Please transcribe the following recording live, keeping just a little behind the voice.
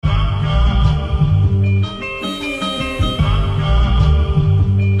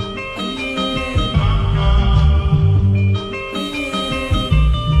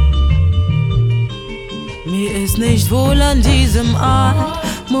wohl an diesem Ort,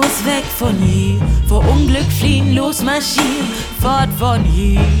 muss weg von hier, vor Unglück fliehen, losmarschieren, fort von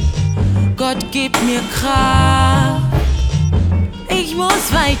hier. Gott gib mir Kraft, ich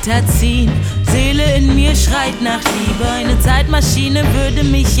muss weiterziehen. Seele in mir schreit nach Liebe, eine Zeitmaschine würde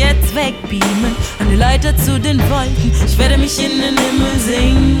mich jetzt wegbeamen. Eine Leiter zu den Wolken, ich werde mich in den Himmel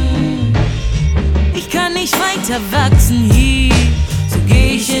singen. Ich kann nicht weiter wachsen hier, so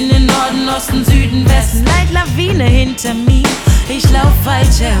geh ich in den Norden, Osten, Süden, Westen. Leitlawine hinter mir, ich lauf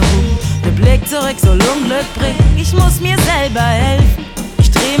falsch herum. Der Blick zurück soll Unglück bringen, ich muss mir selber helfen.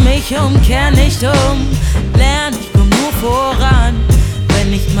 Ich dreh mich um, kehr nicht um, lern, ich komm nur voran,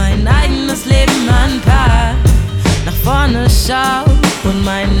 wenn ich mein eigenes Leben anpack, nach vorne schau und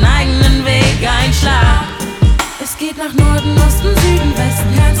meinen eigenen Weg einschlag. Es geht nach Norden, Osten, Süden,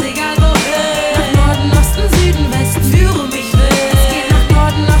 Westen, ganz egal wohin. Nach Norden, Osten, Süden, Westen, führe mich will. Es geht nach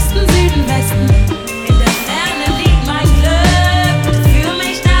Norden, Osten, Süden, Westen. In der Ferne liegt mein Glück, führ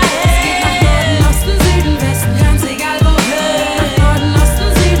mich dahin. Es geht nach Norden, Osten, Süden, Westen, ganz egal wohin. Nach Norden, Osten,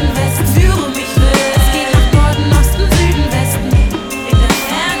 Süden, Westen, führe mich will. Es geht nach Norden, Osten, Süden, Westen. In der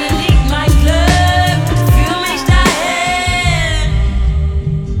Ferne liegt mein Glück, führ mich dahin.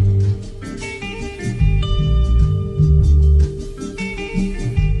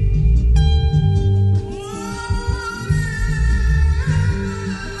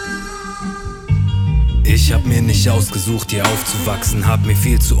 Ich hab mir nicht ausgesucht, hier aufzuwachsen. Hab mir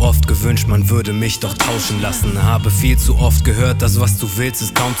viel zu oft gewünscht, man würde mich doch tauschen lassen. Habe viel zu oft gehört, das was du willst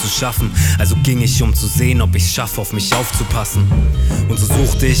ist kaum zu schaffen. Also ging ich, um zu sehen, ob ich's schaffe, auf mich aufzupassen. Und so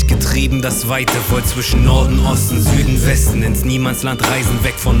suchte ich getrieben das Weite, wollte zwischen Norden, Osten, Süden, Westen ins Niemandsland reisen,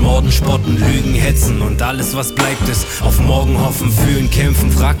 weg von Morden, Spotten, Lügen, Hetzen. Und alles was bleibt ist, auf morgen hoffen, fühlen,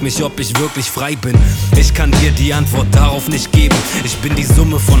 kämpfen. Frag mich, ob ich wirklich frei bin. Ich kann dir die Antwort darauf nicht geben. Ich bin die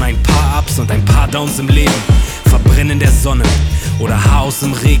Summe von ein paar Ups und ein paar Downs im Leben. Verbrennen der Sonne oder Chaos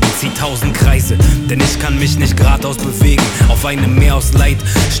im Regen, zieh 1000 Kreise, denn ich kann mich nicht geradeaus bewegen. Auf einem Meer aus Leid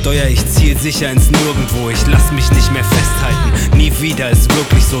steuer ich zielsicher ins Nirgendwo. Ich lass mich nicht mehr festhalten, nie wieder ist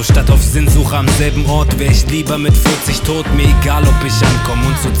wirklich so. Statt auf Sinnsuche am selben Ort wär ich lieber mit 40 tot. Mir egal ob ich ankomme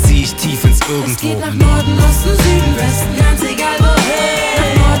und so zieh ich tief ins Irgendwo. Es geht nach Norden, Osten, Süden, Westen, ganz egal wohin.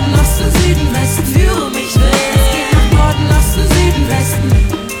 Nach Norden, Osten, Süden, Westen, führe mich